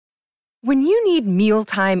When you need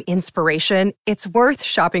mealtime inspiration, it's worth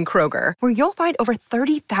shopping Kroger, where you'll find over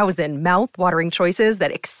 30,000 mouth-watering choices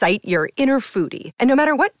that excite your inner foodie. And no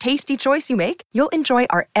matter what tasty choice you make, you'll enjoy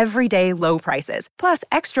our everyday low prices, plus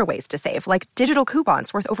extra ways to save, like digital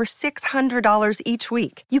coupons worth over $600 each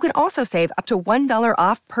week. You can also save up to $1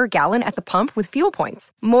 off per gallon at the pump with fuel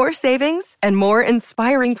points. More savings and more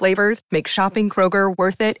inspiring flavors make shopping Kroger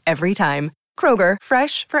worth it every time. Kroger,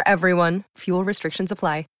 fresh for everyone. Fuel restrictions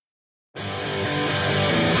apply.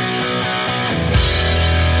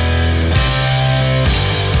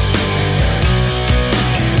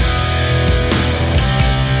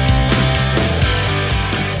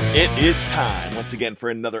 It is time once again for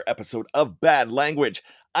another episode of Bad Language.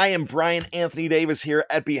 I am Brian Anthony Davis here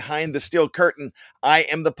at Behind the Steel Curtain. I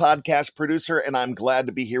am the podcast producer, and I'm glad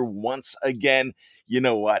to be here once again. You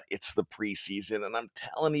know what? It's the preseason, and I'm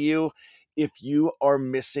telling you, if you are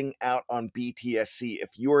missing out on BTSC, if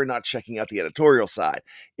you are not checking out the editorial side,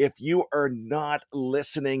 if you are not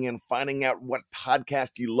listening and finding out what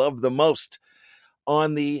podcast you love the most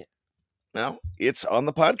it's on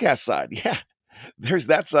the podcast side. Yeah. There's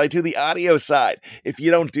that side to the audio side. If you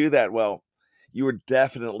don't do that, well, you are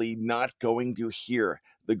definitely not going to hear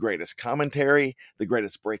the greatest commentary, the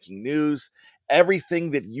greatest breaking news,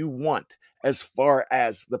 everything that you want as far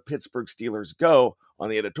as the Pittsburgh Steelers go on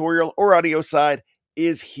the editorial or audio side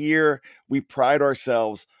is here. We pride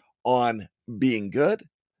ourselves on being good,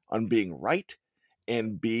 on being right,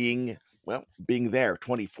 and being there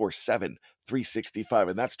 24/7, 365.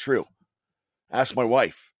 And that's true. Ask my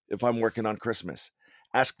wife if I'm working on Christmas.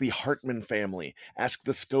 Ask the Hartman family. Ask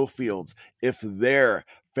the Schofields if their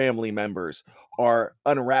family members are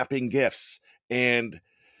unwrapping gifts and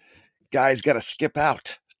guys got to skip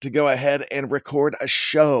out to go ahead and record a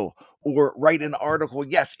show or write an article.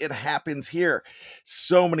 Yes, it happens here.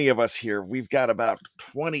 So many of us here, we've got about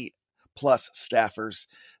 20 plus staffers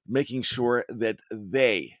making sure that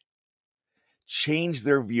they change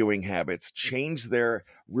their viewing habits, change their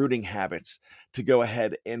rooting habits to go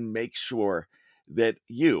ahead and make sure that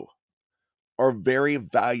you are very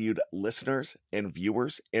valued listeners and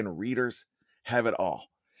viewers and readers have it all.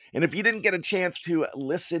 And if you didn't get a chance to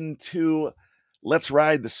listen to Let's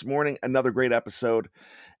Ride this morning, another great episode,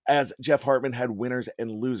 as Jeff Hartman had winners and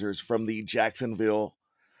losers from the Jacksonville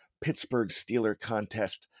Pittsburgh Steeler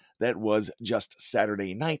contest that was just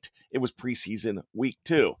Saturday night. It was preseason week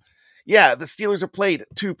 2. Yeah, the Steelers have played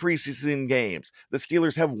 2 preseason games. The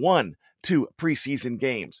Steelers have won 2 preseason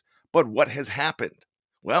games. But what has happened?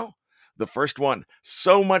 Well, the first one,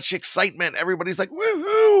 so much excitement. Everybody's like,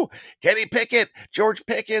 woohoo! Kenny Pickett, George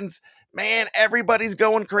Pickens. Man, everybody's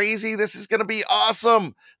going crazy. This is going to be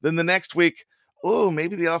awesome. Then the next week,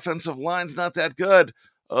 maybe the offensive line's not that good.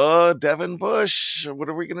 Devin Bush, what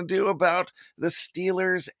are we going to do about the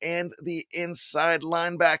Steelers and the inside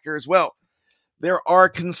linebackers? Well, there are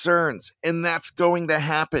concerns, and that's going to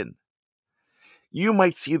happen. You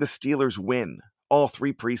might see the Steelers win all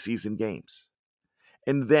 3 preseason games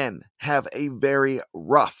and then have a very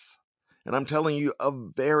rough, and I'm telling you, a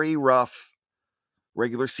very rough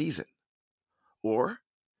regular season. Or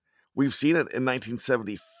we've seen it in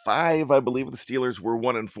 1975, I believe the Steelers were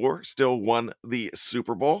 1-4, still won the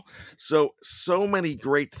Super Bowl. So many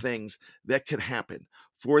great things that could happen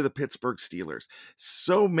for the Pittsburgh Steelers.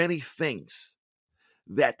 So many things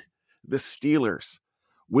that the Steelers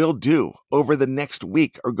will do over the next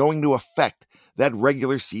week are going to affect that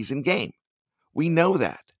regular season game. We know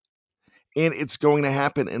that. And it's going to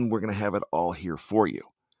happen, and we're going to have it all here for you.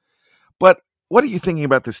 But what are you thinking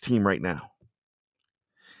about this team right now?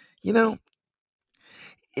 You know,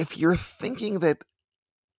 if you're thinking that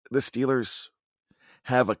the Steelers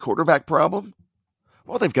have a quarterback problem,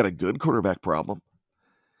 well, they've got a good quarterback problem.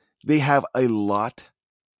 They have a lot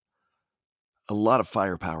of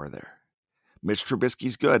firepower there. Mitch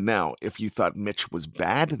Trubisky's good. Now, if you thought Mitch was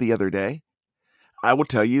bad the other day, I will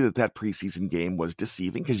tell you that preseason game was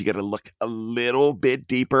deceiving because you got to look a little bit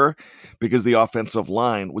deeper because the offensive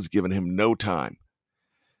line was giving him no time.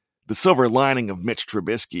 The silver lining of Mitch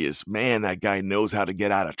Trubisky is, man, that guy knows how to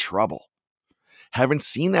get out of trouble. Haven't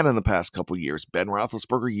seen that in the past couple years. Ben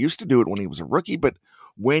Roethlisberger used to do it when he was a rookie, but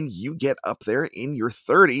when you get up there in your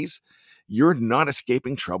 30s, you're not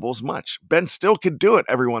escaping trouble as much. Ben still could do it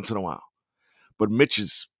every once in a while, but Mitch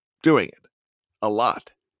is doing it a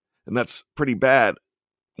lot. And that's pretty bad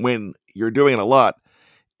when you're doing it a lot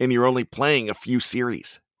and you're only playing a few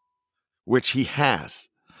series, which he has.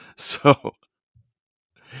 So,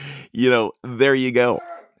 there you go.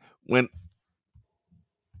 When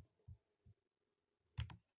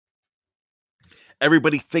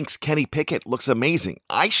everybody thinks Kenny Pickett looks amazing,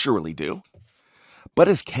 I surely do. But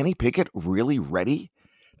is Kenny Pickett really ready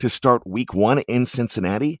to start week 1 in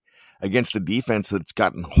Cincinnati against a defense that's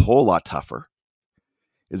gotten a whole lot tougher?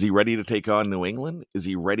 Is he ready to take on New England? Is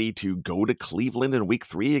he ready to go to Cleveland in week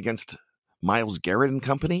 3 against Myles Garrett and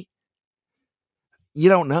company? You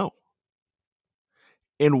don't know.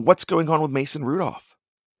 And what's going on with Mason Rudolph?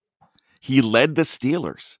 He led the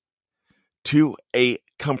Steelers to a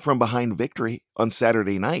come-from-behind victory on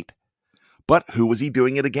Saturday night. But who was he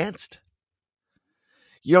doing it against?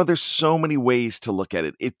 There's so many ways to look at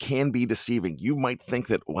it. It can be deceiving. You might think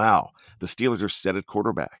that, wow, the Steelers are set at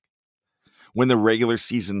quarterback. When the regular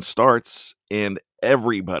season starts and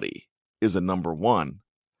everybody is a number one,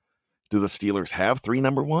 do the Steelers have 3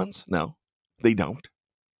 number ones? No, they don't.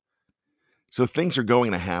 So things are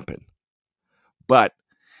going to happen. But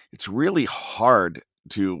it's really hard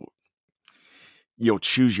to,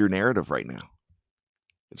 choose your narrative right now.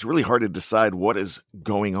 It's really hard to decide what is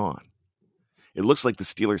going on. It looks like the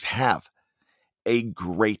Steelers have a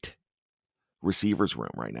great receivers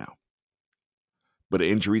room right now. But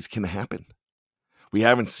injuries can happen. We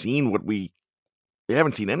haven't seen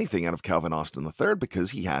anything out of Calvin Austin III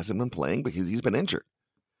because he hasn't been playing because he's been injured.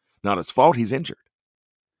 Not his fault, he's injured.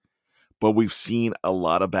 But we've seen a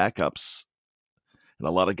lot of backups and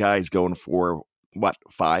a lot of guys going for,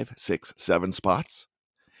 5, 6, 7 spots?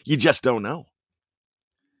 You just don't know.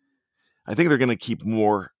 I think they're going to keep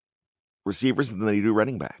more receivers than they do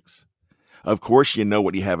running backs. Of course, you know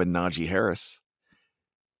what you have in Najee Harris.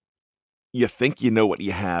 You think you know what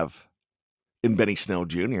you have in Benny Snell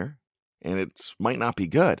Jr., and it might not be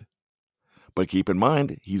good. But keep in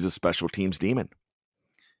mind, he's a special teams demon.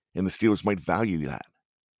 And the Steelers might value that.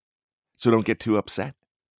 So don't get too upset.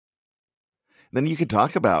 Then you could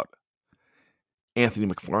talk about Anthony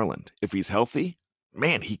McFarland. If he's healthy,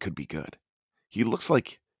 man, he could be good. He looks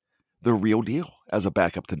like the real deal as a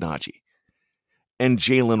backup to Najee. And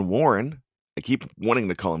Jaylen Warren, I keep wanting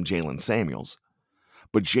to call him Jalen Samuels,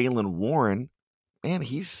 but Jaylen Warren, man,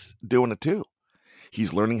 he's doing it too.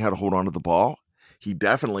 He's learning how to hold on to the ball. He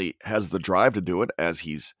definitely has the drive to do it as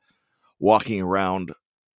he's walking around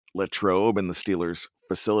Latrobe and the Steelers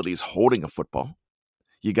facilities holding a football.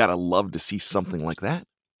 You got to love to see something like that.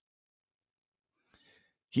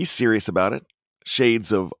 He's serious about it.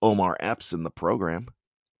 Shades of Omar Epps in The Program.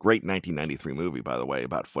 Great 1993 movie, by the way,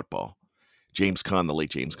 about football. James Caan, the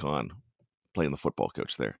late James Caan, playing the football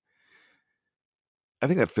coach there. I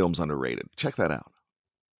think that film's underrated. Check that out.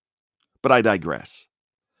 But I digress.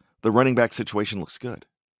 The running back situation looks good.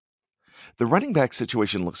 The running back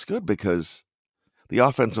situation looks good because the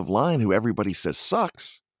offensive line, who everybody says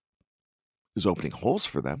sucks, is opening holes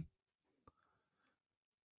for them.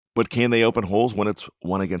 But can they open holes when it's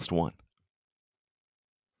 1 against 1?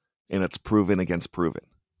 And it's proven against proven.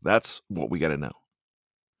 That's what we got to know.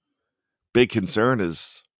 Big concern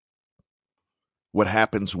is what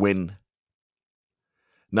happens when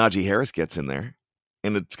Najee Harris gets in there,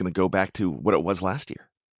 and it's going to go back to what it was last year.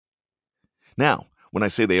 Now, when I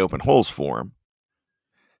say they open holes for him,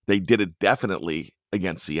 they did it definitely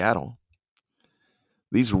against Seattle.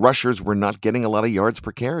 These rushers were not getting a lot of yards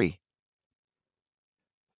per carry.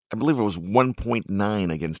 I believe it was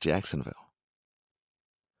 1.9 against Jacksonville.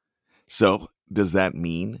 So, does that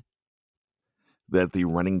mean that the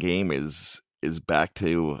running game is back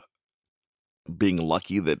to being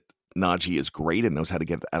lucky that Najee is great and knows how to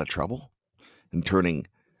get out of trouble and turning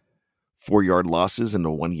 4-yard losses into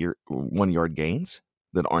 1-yard gains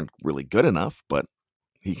that aren't really good enough, but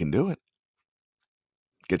he can do it.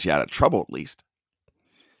 Get you out of trouble at least.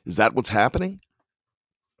 Is that what's happening?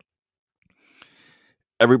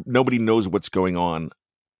 Nobody knows what's going on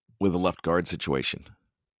with the left guard situation.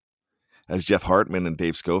 As Jeff Hartman and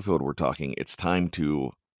Dave Schofield were talking, it's time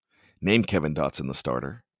to name Kevin Dotson the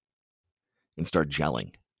starter and start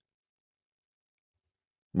gelling.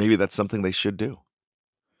 Maybe that's something they should do.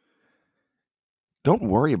 Don't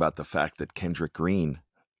worry about the fact that Kendrick Green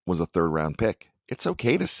was a 3rd-round pick. It's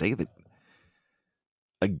okay to say that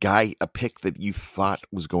a pick that you thought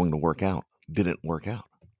was going to work out didn't work out.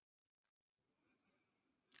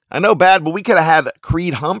 I know, bad, but we could have had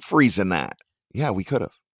Creed Humphreys in that. Yeah, we could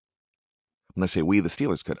have. When I say we, the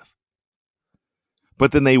Steelers could have.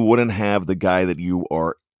 But then they wouldn't have the guy that you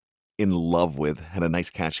are in love with, had a nice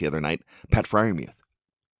catch the other night, Pat Freiermuth.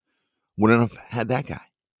 Wouldn't have had that guy.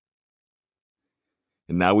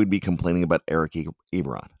 And now we'd be complaining about Eric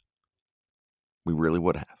Ebron. We really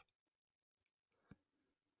would have.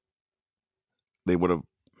 They would have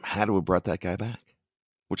had to have brought that guy back,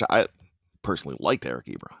 which I personally liked Eric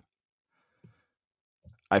Ebron.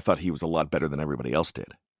 I thought he was a lot better than everybody else did.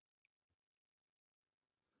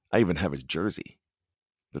 I even have his jersey.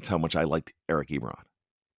 That's how much I liked Eric Ebron.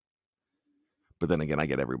 But then again, I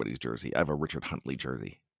get everybody's jersey. I have a Richard Huntley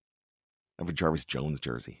jersey. I have a Jarvis Jones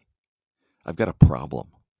jersey. I've got a problem.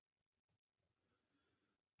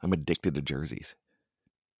 I'm addicted to jerseys.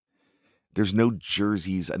 There's no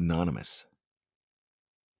jerseys anonymous.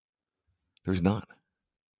 There's not.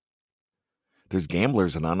 There's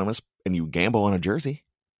Gamblers Anonymous, and you gamble on a jersey.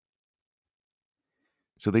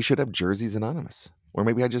 So they should have jerseys anonymous. Or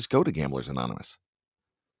maybe I just go to Gamblers Anonymous.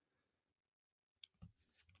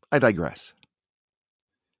 I digress.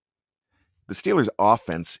 The Steelers'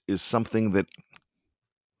 offense is something that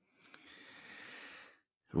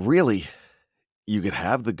really you could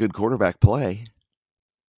have the good quarterback play,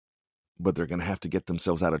 but they're going to have to get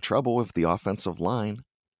themselves out of trouble if the offensive line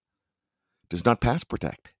does not pass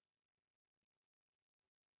protect.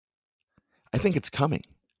 I think it's coming.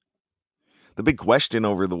 The big question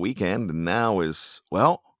over the weekend now is,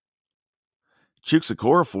 well, Chuks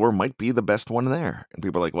Okorafor might be the best one there. And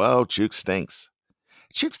people are like, well, Chuks stinks.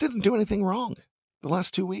 Chuks didn't do anything wrong the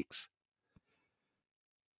last 2 weeks.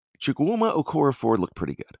 Chukwuma Okorafor looked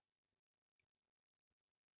pretty good.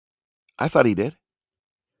 I thought he did.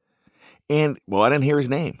 And, well, I didn't hear his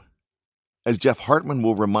name. As Jeff Hartman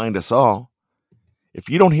will remind us all, if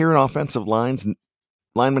you don't hear an offensive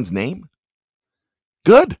lineman's name,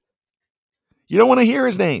 good. You don't want to hear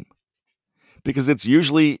his name because it's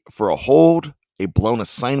usually for a hold, a blown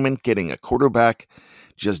assignment, getting a quarterback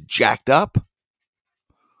just jacked up,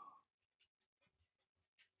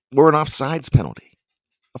 or an offsides penalty,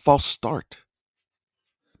 a false start.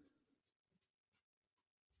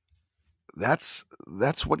 That's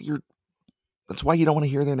why you don't want to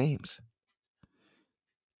hear their names.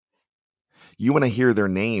 You want to hear their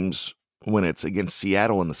names when it's against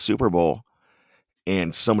Seattle in the Super Bowl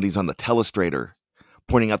and somebody's on the telestrator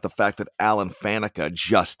pointing out the fact that Alan Faneca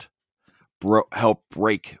just helped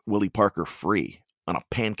break Willie Parker free on a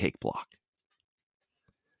pancake block.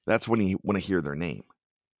 That's when you want to hear their name.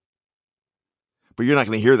 But you're not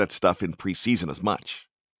going to hear that stuff in preseason as much.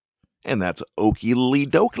 And that's okie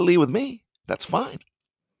dokie with me. That's fine.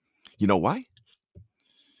 You know why?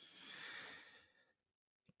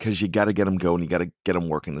 Because you got to get them going. You got to get them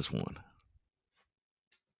working this one.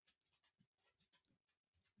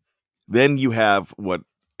 Then you have what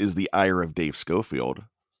is the ire of Dave Schofield.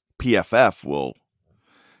 PFF will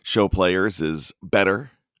show players as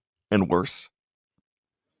better and worse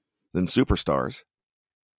than superstars.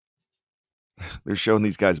 They're showing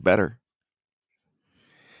these guys better.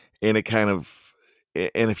 And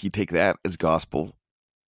if you take that as gospel,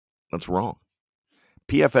 that's wrong.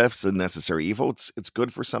 PFF's a necessary evil. It's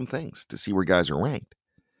good for some things to see where guys are ranked.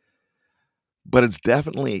 But it's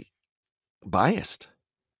definitely biased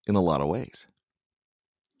in a lot of ways.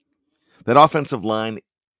 That offensive line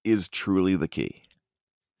is truly the key.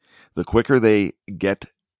 The quicker they get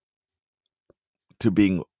to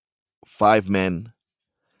being 5 men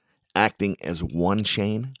acting as one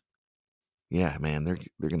chain, yeah, man, they're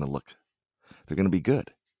going to be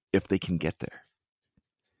good if they can get there.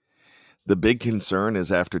 The big concern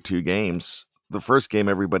is after 2 games, the first game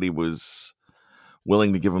everybody was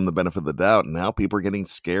willing to give him the benefit of the doubt. And now people are getting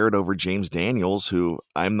scared over James Daniels, who,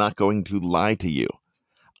 I'm not going to lie to you,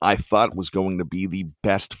 I thought was going to be the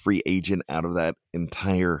best free agent out of that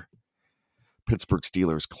entire Pittsburgh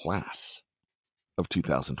Steelers class of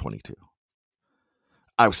 2022.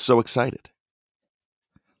 I was so excited.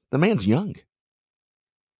 The man's young.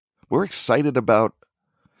 We're excited about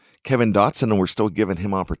Kevin Dotson, and we're still giving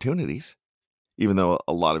him opportunities, even though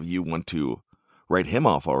a lot of you want to write him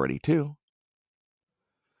off already too.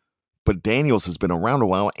 But Daniels has been around a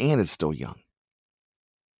while and is still young.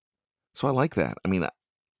 So I like that. I mean,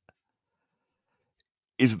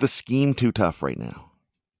 is the scheme too tough right now?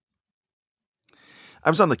 I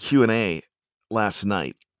was on the Q&A last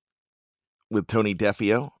night with Tony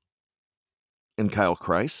Defeo and Kyle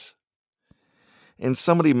Kreis. And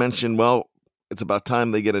somebody mentioned, well, it's about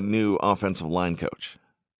time they get a new offensive line coach.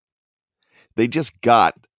 They just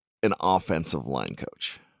got an offensive line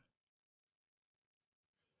coach.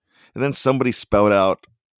 And then somebody spelled out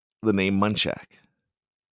the name Munchak.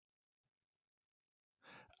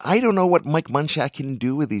 I don't know what Mike Munchak can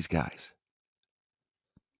do with these guys.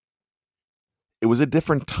 It was a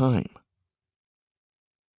different time.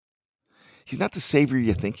 He's not the savior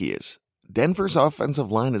you think he is. Denver's offensive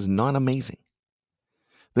line is not amazing.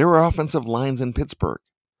 There were offensive lines in Pittsburgh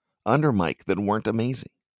under Mike that weren't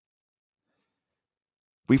amazing.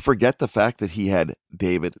 We forget the fact that he had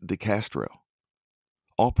David DeCastro,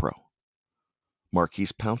 All-Pro.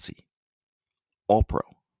 Marquise Pouncey, All-Pro.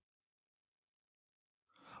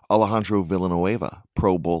 Alejandro Villanueva,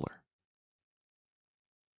 Pro Bowler.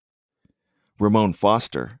 Ramon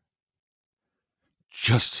Foster,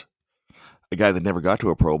 just a guy that never got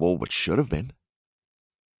to a Pro Bowl, but should have been.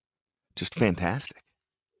 Just fantastic.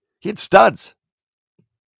 He had studs.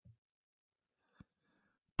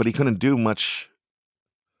 But he couldn't do much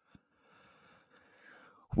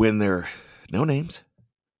when there are no names.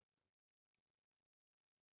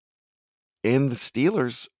 And the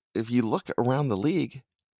Steelers, if you look around the league,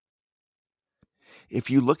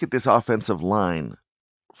 if you look at this offensive line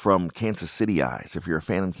from Kansas City eyes, if you're a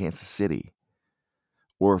fan in Kansas City,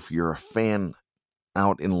 or if you're a fan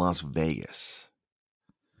out in Las Vegas,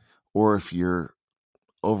 or if you're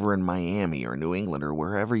over in Miami or New England or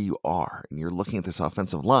wherever you are, and you're looking at this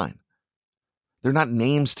offensive line, they're not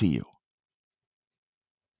names to you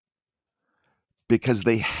because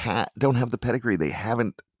they don't have the pedigree. They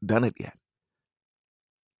haven't done it yet.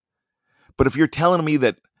 But if you're telling me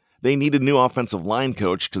that they need a new offensive line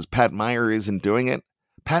coach because Pat Meyer isn't doing it,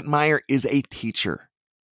 Pat Meyer is a teacher.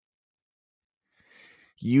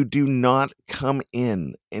 You do not come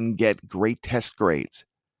in and get great test grades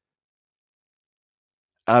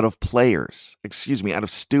out of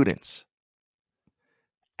students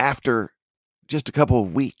after just a couple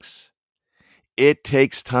of weeks. It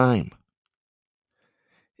takes time.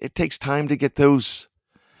 It takes time to get those,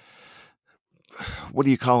 what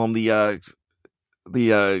do you call them? The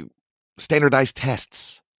standardized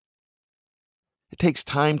tests. It takes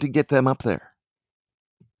time to get them up there.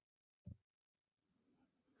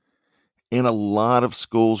 And a lot of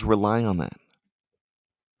schools rely on that.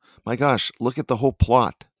 My gosh, look at the whole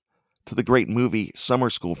plot to the great movie Summer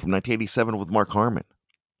School from 1987 with Mark Harmon.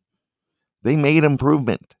 They made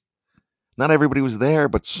improvement. Not everybody was there,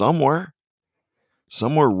 but some were.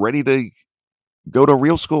 Some were ready to go to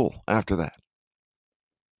real school after that.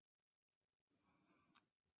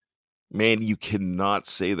 Man, you cannot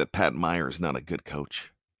say that Pat Meyer is not a good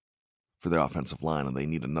coach for the offensive line and they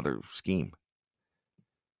need another scheme.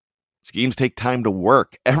 Schemes take time to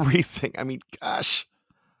work. Everything. I mean, gosh,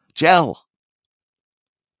 gel.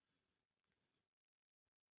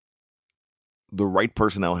 The right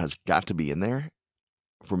personnel has got to be in there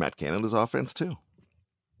for Matt Canada's offense too.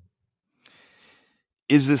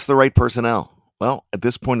 Is this the right personnel? Well, at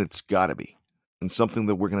this point, it's got to be. And something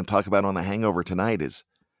that we're going to talk about on The Hangover tonight is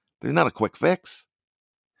there's not a quick fix.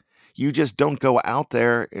 You just don't go out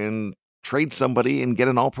there and trade somebody and get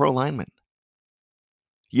an all-pro lineman.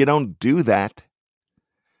 You don't do that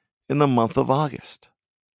in the month of August.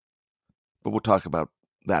 But we'll talk about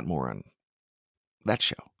that more on that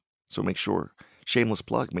show. So make sure, shameless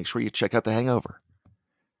plug, make sure you check out The Hangover.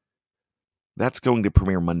 That's going to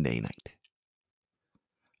premiere Monday night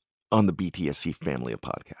on the BTSC family of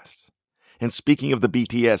podcasts. And speaking of the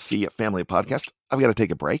BTSC family of podcasts, I've got to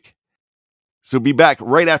take a break. So be back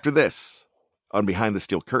right after this on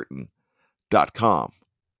BehindTheSteelCurtain.com.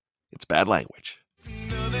 It's bad language.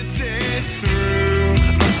 Another day through,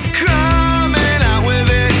 coming out with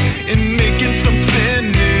it and making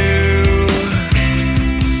something new.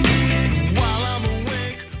 While I'm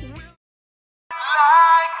awake,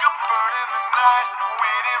 like a bird in the night,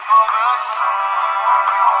 waiting for the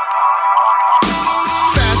sun. As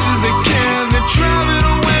fast as they can, they're driving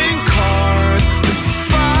away in cars to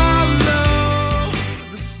follow.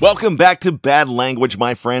 Welcome back to Bad Language,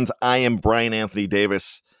 my friends. I am Brian Anthony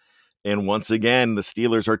Davis. And once again, the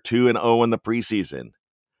Steelers are 2-0 in the preseason.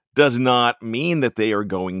 Does not mean that they are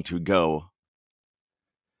going to go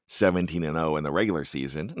 17-0 in the regular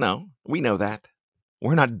season. No, we know that.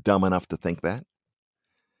 We're not dumb enough to think that.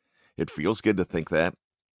 It feels good to think that.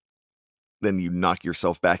 Then you knock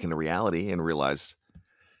yourself back into reality and realize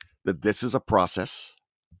that this is a process.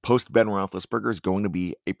 Post Ben Roethlisberger is going to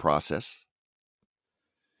be a process.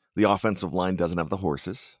 The offensive line doesn't have the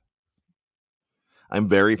horses. I'm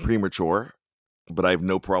very premature, but I have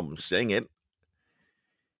no problem saying it.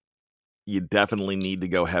 You definitely need to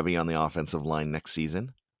go heavy on the offensive line next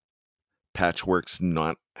season. Patchwork's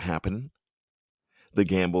not happening. The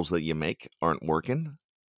gambles that you make aren't working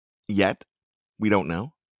yet. We don't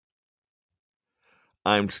know.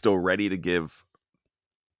 I'm still ready to give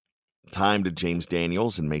time to James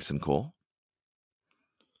Daniels and Mason Cole.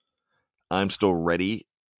 I'm still ready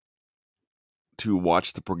to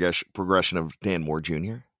watch the progression of Dan Moore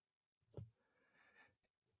Jr.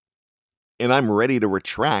 And I'm ready to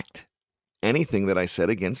retract anything that I said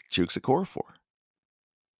against Chuks Okorafor. I'm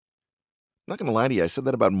not going to lie to you. I said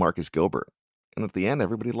that about Marcus Gilbert. And at the end,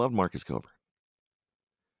 everybody loved Marcus Gilbert.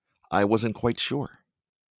 I wasn't quite sure.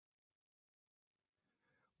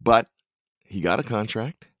 But he got a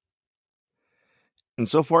contract. And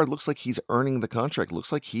so far, it looks like he's earning the contract. It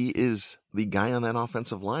looks like he is the guy on that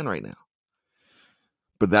offensive line right now.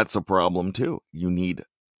 But that's a problem too. You need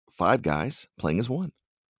 5 guys playing as one.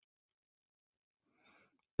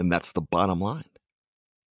 And that's the bottom line.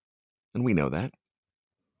 And we know that.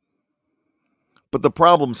 But the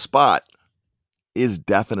problem spot is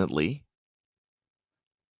definitely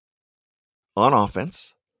on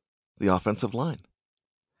offense, the offensive line.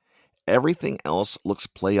 Everything else looks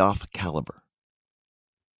playoff caliber.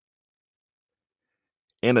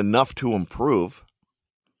 And enough to improve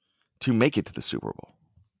to make it to the Super Bowl.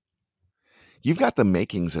 You've got the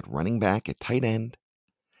makings at running back, at tight end,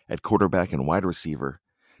 at quarterback, and wide receiver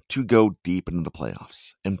to go deep into the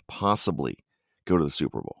playoffs and possibly go to the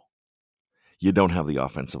Super Bowl. You don't have the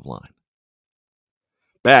offensive line.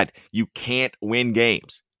 Bad. You can't win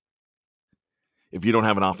games if you don't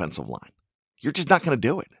have an offensive line. You're just not going to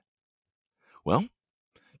do it. Well,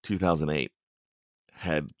 2008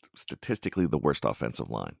 had statistically the worst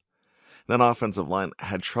offensive line. That offensive line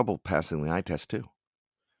had trouble passing the eye test too.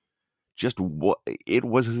 It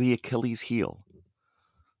was the Achilles heel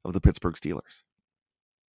of the Pittsburgh Steelers.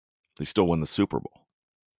 They still won the Super Bowl.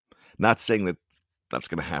 Not saying that that's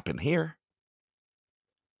going to happen here.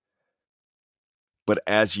 But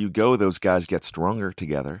as you go, those guys get stronger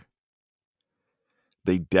together.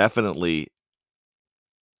 They definitely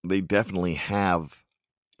have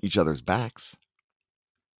each other's backs.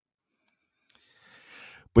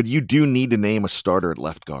 But you do need to name a starter at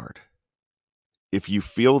left guard. If you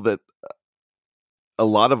feel that, a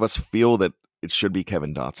lot of us feel that it should be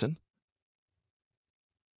Kevin Dotson.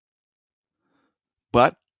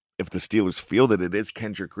 But if the Steelers feel that it is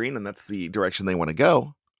Kendrick Green and that's the direction they want to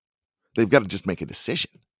go, they've got to just make a decision.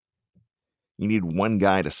 You need one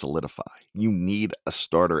guy to solidify. You need a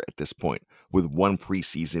starter at this point with one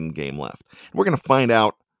preseason game left. We're going to find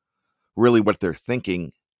out really what they're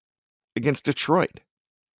thinking against Detroit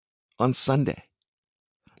on Sunday.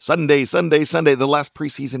 Sunday, the last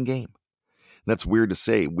preseason game. That's weird to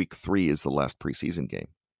say. Week 3 is the last preseason game.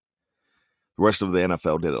 The rest of the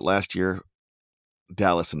NFL did it last year.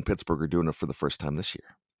 Dallas and Pittsburgh are doing it for the first time this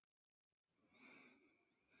year.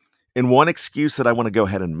 And one excuse that I want to go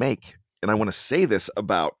ahead and make, and I want to say this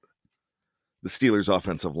about the Steelers'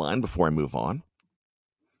 offensive line before I move on.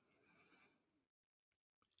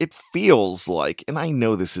 It feels like, and I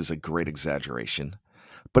know this is a great exaggeration,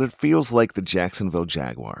 but it feels like the Jacksonville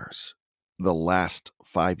Jaguars, the last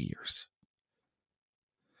 5 years,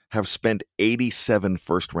 have spent 87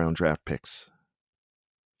 first-round draft picks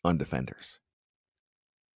on defenders.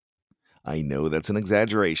 I know that's an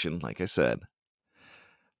exaggeration, like I said.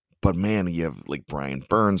 But man, you have like Brian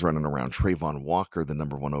Burns running around, Trayvon Walker, the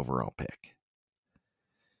number 1 overall pick.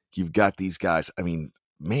 You've got these guys. I mean,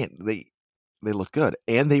 man, they look good.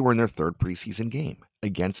 And they were in their 3rd preseason game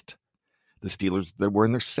against the Steelers that were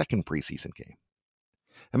in their 2nd preseason game.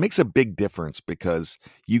 It makes a big difference because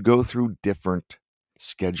you go through different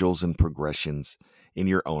schedules and progressions in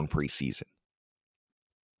your own preseason.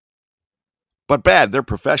 But bad, they're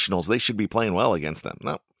professionals. They should be playing well against them.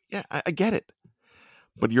 No, yeah, I get it.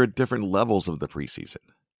 But you're at different levels of the preseason.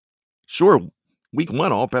 Sure, week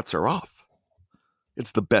 1, all bets are off.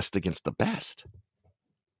 It's the best against the best.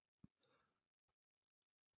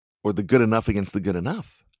 Or the good enough against the good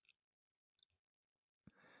enough.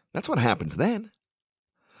 That's what happens then.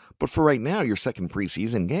 But for right now, your 2nd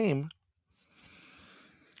preseason game,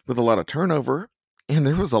 with a lot of turnover, and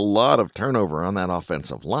there was a lot of turnover on that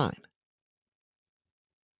offensive line.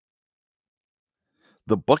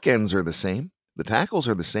 The bookends are the same. The tackles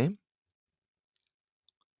are the same.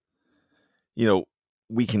 You know,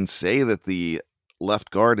 we can say that the left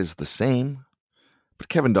guard is the same, but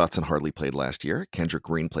Kevin Dotson hardly played last year. Kendrick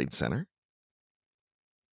Green played center.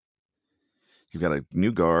 You've got a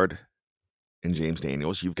new guard in James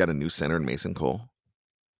Daniels. You've got a new center in Mason Cole.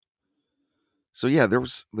 So yeah,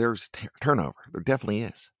 there's turnover. There definitely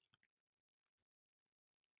is.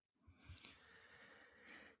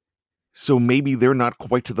 So maybe they're not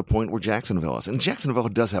quite to the point where Jacksonville is. And Jacksonville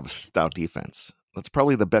does have a stout defense. That's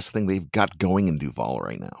probably the best thing they've got going in Duval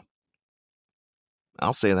right now.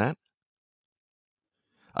 I'll say that.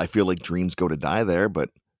 I feel like dreams go to die there,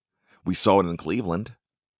 but we saw it in Cleveland.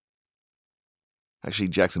 Actually,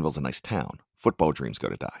 Jacksonville's a nice town. Football dreams go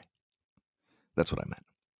to die. That's what I meant.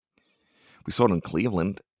 We saw it in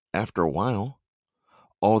Cleveland. After a while,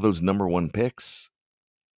 all those number 1 picks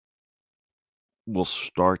will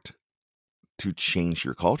start to change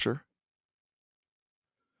your culture.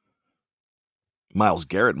 Myles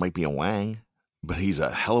Garrett might be a wang, but he's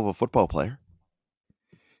a hell of a football player.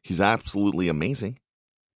 He's absolutely amazing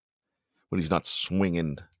when he's not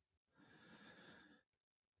swinging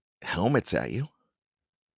helmets at you.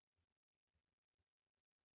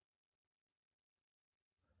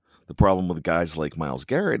 The problem with guys like Myles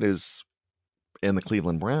Garrett is, and the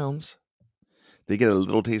Cleveland Browns, they get a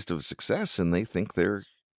little taste of success and they think they're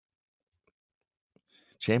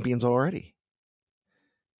champions already.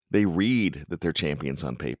 They read that they're champions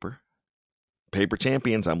on paper. Paper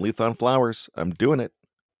champions, I'm Lethon Flowers, I'm doing it.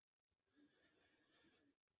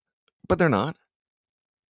 But they're not.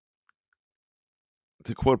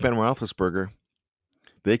 To quote Ben Roethlisberger,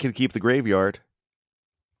 they can keep the graveyard.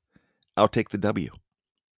 I'll take the W.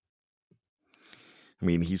 I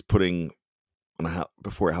mean, he's putting,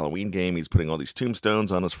 before a Halloween game, he's putting all these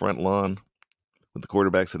tombstones on his front lawn with the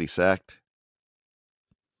quarterbacks that he sacked.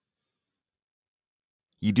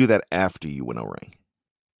 You do that after you win a ring.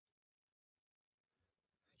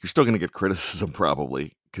 You're still going to get criticism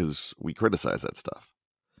probably because we criticize that stuff.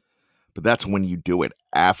 But that's when you do it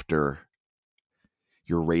after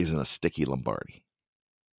you're raising a sticky Lombardi.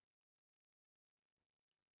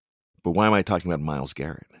 But why am I talking about Myles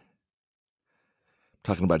Garrett? I'm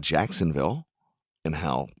talking about Jacksonville and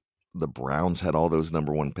how the Browns had all those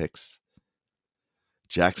number one picks.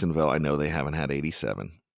 Jacksonville, I know they haven't had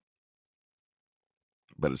 87,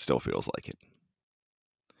 but it still feels like it.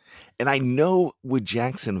 And I know with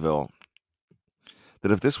Jacksonville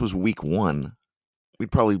that if this was week 1,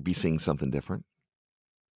 we'd probably be seeing something different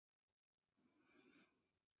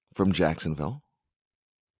from Jacksonville,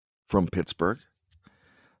 from Pittsburgh.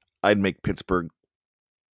 I'd make Pittsburgh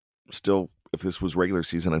still, if this was regular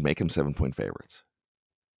season, I'd make them 7-point favorites.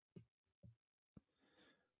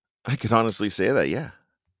 I could honestly say that, yeah.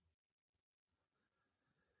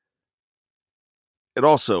 It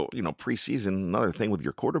also, preseason, another thing with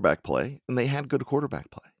your quarterback play, and they had good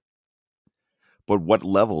quarterback play. But what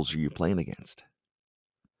levels are you playing against?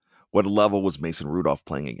 What level was Mason Rudolph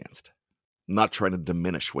playing against? Not trying to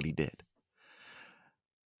diminish what he did.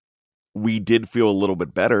 We did feel a little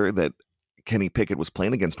bit better that Kenny Pickett was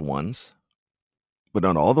playing against ones, but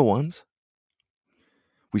not all the ones.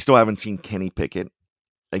 We still haven't seen Kenny Pickett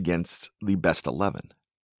against the best 11.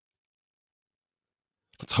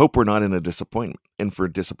 Let's hope we're not in a disappointment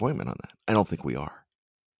on that. I don't think we are.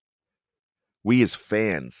 We as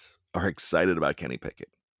fans are excited about Kenny Pickett.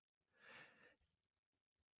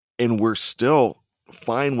 And we're still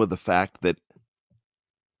fine with the fact that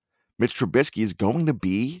Mitch Trubisky is going to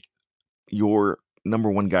be your number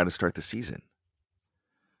one guy to start the season.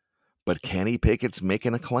 But Kenny Pickett's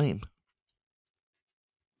making a claim.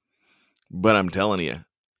 But I'm telling you,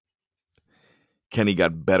 Kenny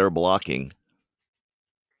got better blocking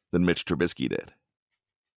than Mitch Trubisky did.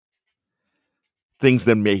 Things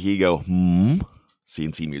that make you go,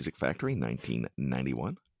 CNC Music Factory,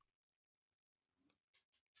 1991.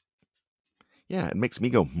 Yeah, it makes me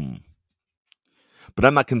go, But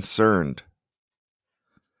I'm not concerned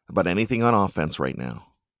about anything on offense right now.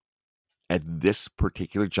 At this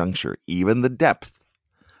particular juncture, even the depth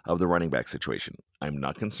of the running back situation, I'm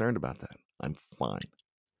not concerned about that. I'm fine.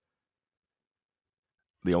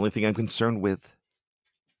 The only thing I'm concerned with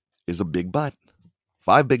is a big butt.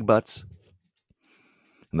 5 big butts.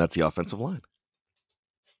 And that's the offensive line.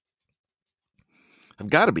 I've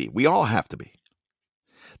got to be. We all have to be.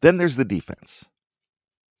 Then there's the defense.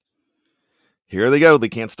 Here they go. They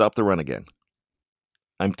can't stop the run again.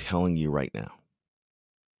 I'm telling you right now.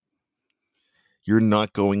 You're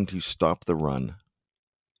not going to stop the run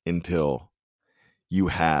until you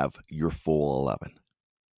have your full 11.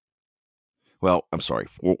 Well, I'm sorry,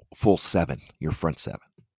 full 7, your front 7.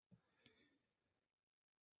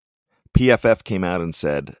 PFF came out and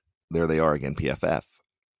said, there they are again, PFF,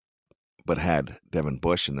 but had Devin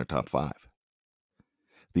Bush in their top 5.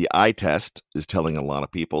 The eye test is telling a lot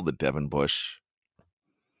of people that Devin Bush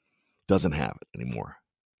doesn't have it anymore.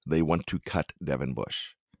 They want to cut Devin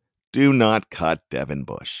Bush. Do not cut Devin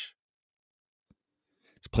Bush.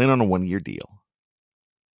 He's playing on a 1-year deal.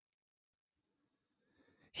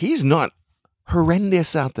 He's not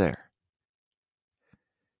horrendous out there.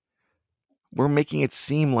 We're making it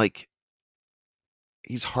seem like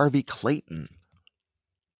he's Harvey Clayton.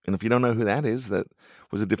 And if you don't know who that is, that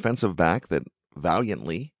was a defensive back that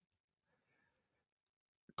valiantly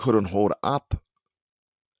couldn't hold up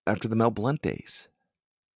after the Mel Blount days.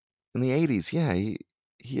 In the 80s, yeah,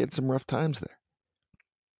 he had some rough times there.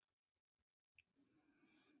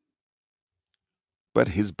 But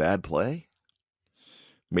his bad play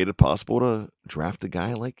made it possible to draft a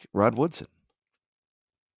guy like Rod Woodson.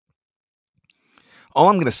 All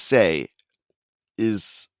I'm going to say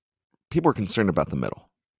is people are concerned about the middle.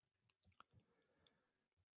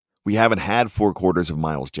 We haven't had 4 quarters of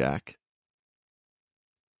Myles Jack.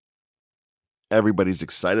 Everybody's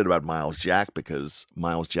excited about Myles Jack because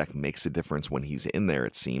Myles Jack makes a difference when he's in there,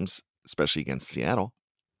 it seems, especially against Seattle.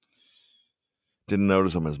 Didn't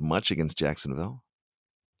notice him as much against Jacksonville.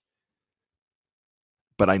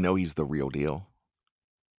 But I know he's the real deal.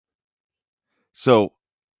 So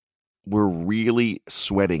we're really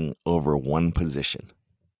sweating over one position,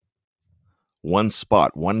 one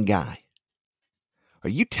spot, one guy. Are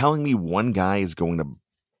you telling me one guy is going to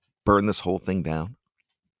burn this whole thing down?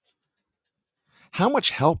 How much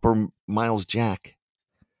help are Myles Jack,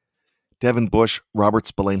 Devin Bush, Robert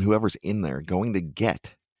Spillane, whoever's in there going to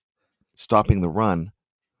get stopping the run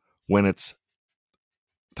when it's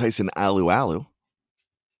Tyson Alualu,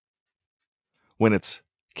 when it's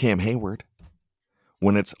Cam Hayward,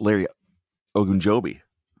 when it's Larry Ogunjobi?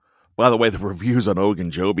 By the way, the reviews on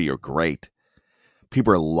Ogunjobi are great.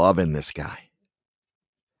 People are loving this guy.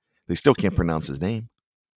 They still can't pronounce his name,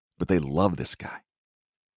 but they love this guy.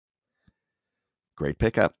 Great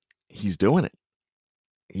pickup. He's doing it.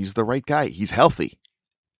 He's the right guy. He's healthy.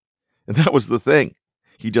 And that was the thing.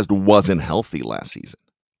 He just wasn't healthy last season.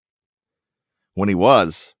 When he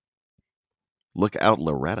was, look out,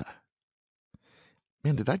 Loretta.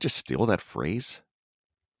 Man, did I just steal that phrase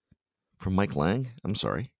from Mike Lang? I'm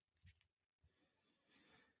sorry.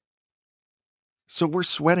 So we're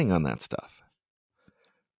sweating on that stuff.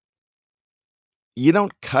 You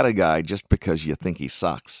don't cut a guy just because you think he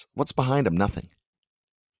sucks. What's behind him? Nothing.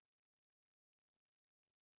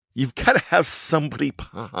 You've got to have somebody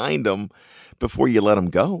behind him before you let him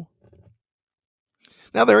go.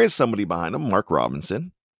 Now, there is somebody behind him, Mark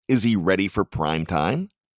Robinson. Is he ready for prime time?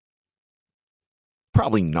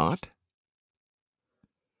 Probably not.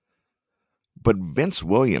 But Vince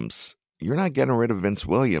Williams, you're not getting rid of Vince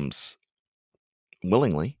Williams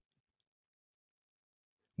willingly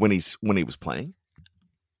when he was playing.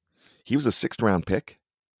 He was a 6th round pick.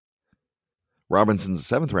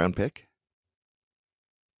 Robinson's a 7th round pick.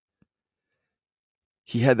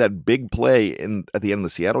 He had that big play at the end of the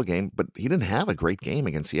Seattle game, but he didn't have a great game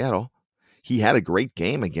against Seattle. He had a great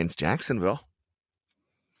game against Jacksonville.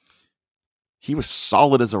 He was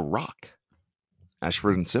solid as a rock.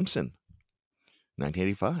 Ashford and Simpson,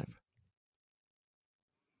 1985.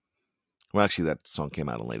 Well, actually, that song came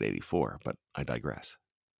out in late 84, but I digress.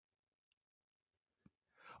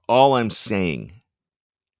 All I'm saying,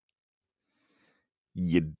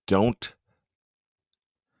 you don't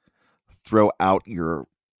throw out your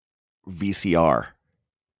VCR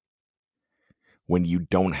when you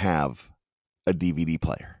don't have a DVD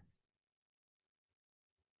player.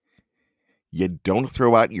 You don't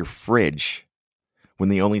throw out your fridge when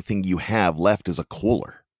the only thing you have left is a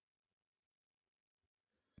cooler.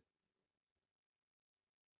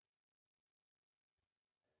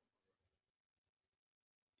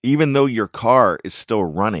 Even though your car is still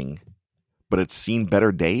running, but it's seen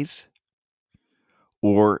better days,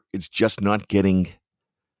 or it's just not getting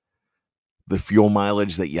the fuel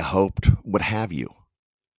mileage that you hoped, what have you.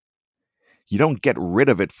 You don't get rid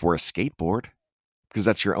of it for a skateboard because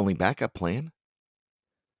that's your only backup plan.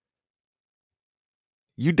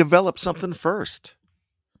 You develop something first.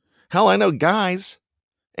 Hell, I know guys,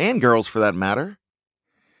 and girls for that matter,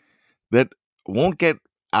 that won't get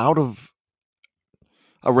out of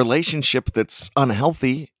a relationship that's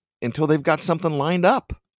unhealthy until they've got something lined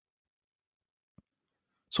up.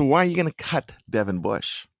 So why are you going to cut Devin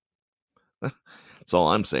Bush? That's all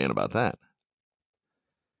I'm saying about that.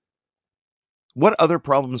 What other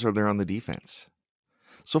problems are there on the defense?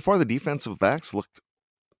 So far, the defensive backs look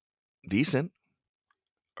decent.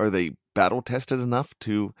 Are they battle tested enough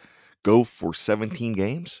to go for 17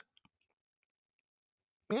 games?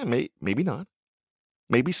 Yeah, maybe not.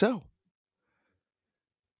 Maybe so.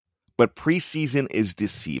 But preseason is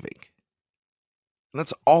deceiving. And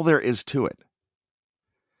that's all there is to it.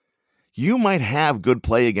 You might have good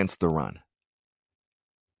play against the run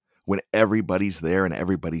when everybody's there and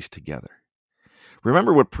everybody's together.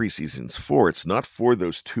 Remember what preseason's for. It's not for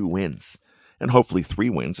those 2 wins and hopefully 3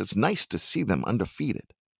 wins. It's nice to see them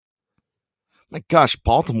undefeated. My gosh,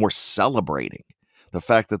 Baltimore celebrating the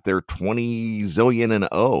fact that they're 20 zillion and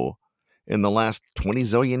 0 in the last 20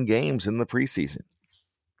 zillion games in the preseason.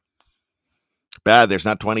 Bad, there's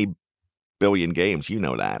not 20 billion games. You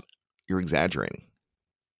know that. You're exaggerating.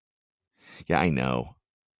 Yeah, I know.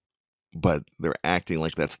 But they're acting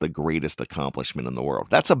like that's the greatest accomplishment in the world.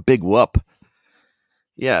 That's a big whoop.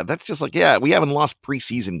 Yeah, that's just like, yeah, we haven't lost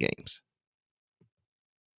preseason games.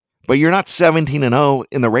 But you're not 17-0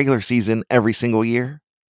 in the regular season every single year.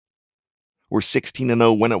 Or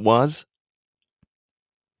 16-0 when it was.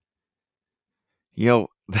 You know,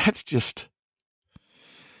 that's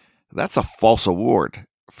a false award.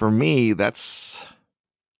 For me, that's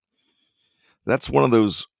one of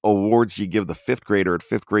those awards you give the 5th grader at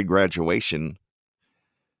 5th grade graduation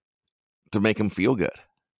to make him feel good.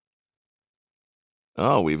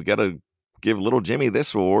 Oh, we've got to give little Jimmy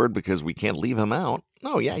this award because we can't leave him out.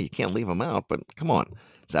 No, yeah, you can't leave him out, but come on.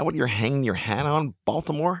 Is that what you're hanging your hat on,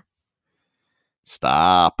 Baltimore?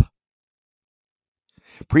 Stop.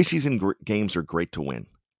 Preseason games are great to win,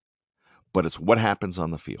 but it's what happens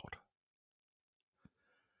on the field.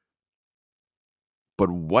 But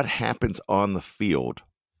what happens on the field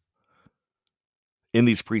in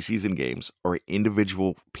these preseason games are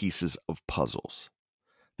individual pieces of puzzles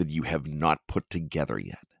that you have not put together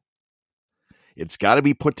yet. It's got to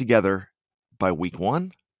be put together by week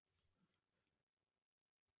 1.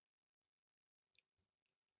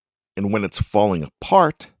 And when it's falling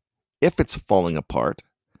apart, if it's falling apart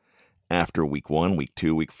after week 1, week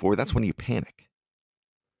 2, week 4, that's when you panic.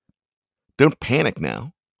 Don't panic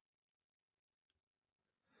now.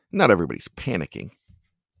 Not everybody's panicking.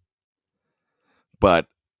 But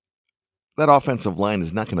that offensive line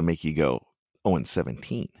is not going to make you go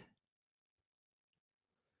 0-17.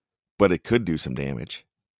 But it could do some damage.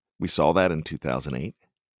 We saw that in 2008.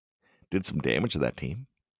 Did some damage to that team.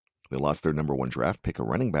 They lost their number 1 draft pick, a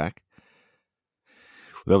running back.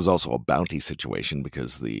 That was also a bounty situation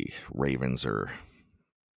because the Ravens are...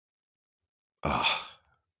 I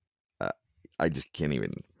just can't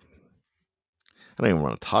even... I don't even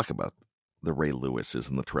want to talk about the Ray Lewises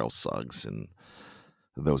and the Terrell Suggs and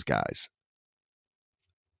those guys.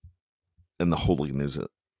 And the hooliganism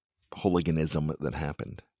that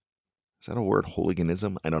happened. Is that a word,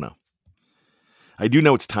 hooliganism? I don't know. I do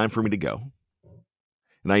know it's time for me to go.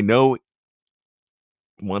 And I know,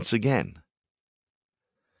 once again,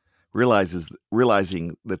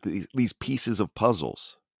 realizing that these pieces of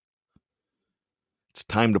puzzles, it's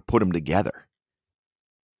time to put them together.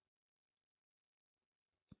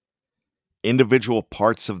 Individual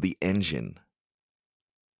parts of the engine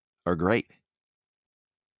are great.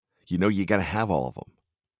 You know you got to have all of them.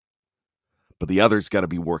 But the others got to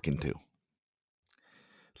be working too.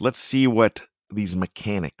 Let's see what these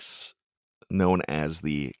mechanics, known as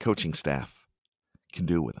the coaching staff, can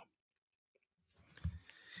do with them.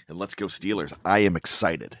 And let's go Steelers. I am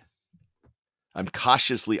excited. I'm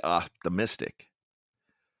cautiously optimistic.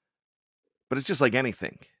 But it's just like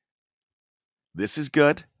anything. This is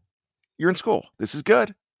good. You're in school. This is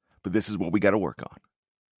good. But this is what we got to work on.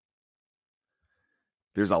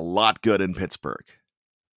 There's a lot good in Pittsburgh.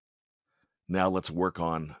 Now let's work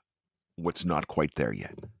on what's not quite there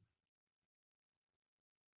yet.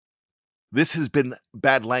 This has been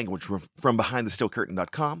Bad Language from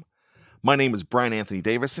BehindTheSteelCurtain.com. My name is Brian Anthony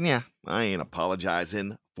Davis, and yeah, I ain't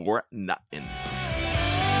apologizing for nothing.